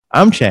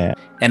I'm Chad.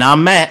 And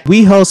I'm Matt.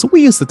 We host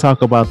We Used to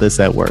Talk About This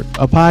at Work,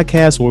 a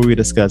podcast where we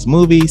discuss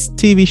movies,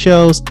 TV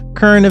shows,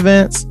 current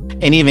events,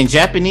 and even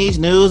Japanese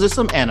news and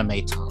some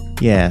anime talk.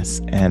 Yes,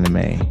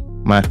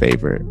 anime. My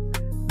favorite.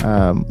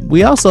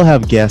 We also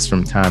have guests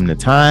from time to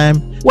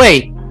time.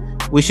 Wait,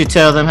 we should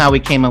tell them how we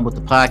came up with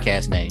the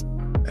podcast name.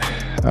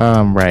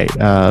 Right.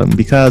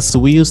 Because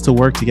We Used to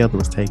Work Together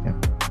was taken.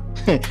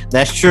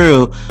 That's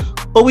true.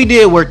 But we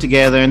did work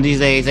together, and these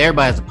days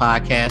everybody has a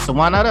podcast, so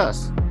why not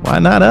us? Why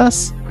not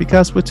us?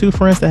 Because we're two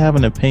friends that have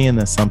an opinion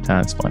that's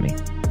sometimes funny.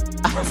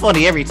 I'm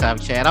funny every time,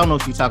 Chad. I don't know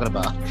what you're talking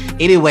about.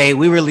 Anyway,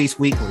 we release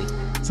weekly.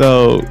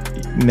 So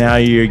now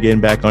you're getting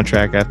back on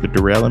track after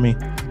derailing me?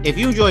 If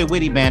you enjoy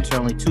witty banter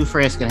only two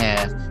friends can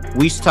have,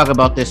 We Used to Talk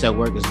About This at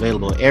Work is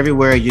available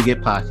everywhere you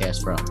get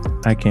podcasts from.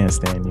 I can't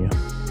stand you.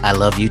 I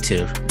love you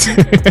too.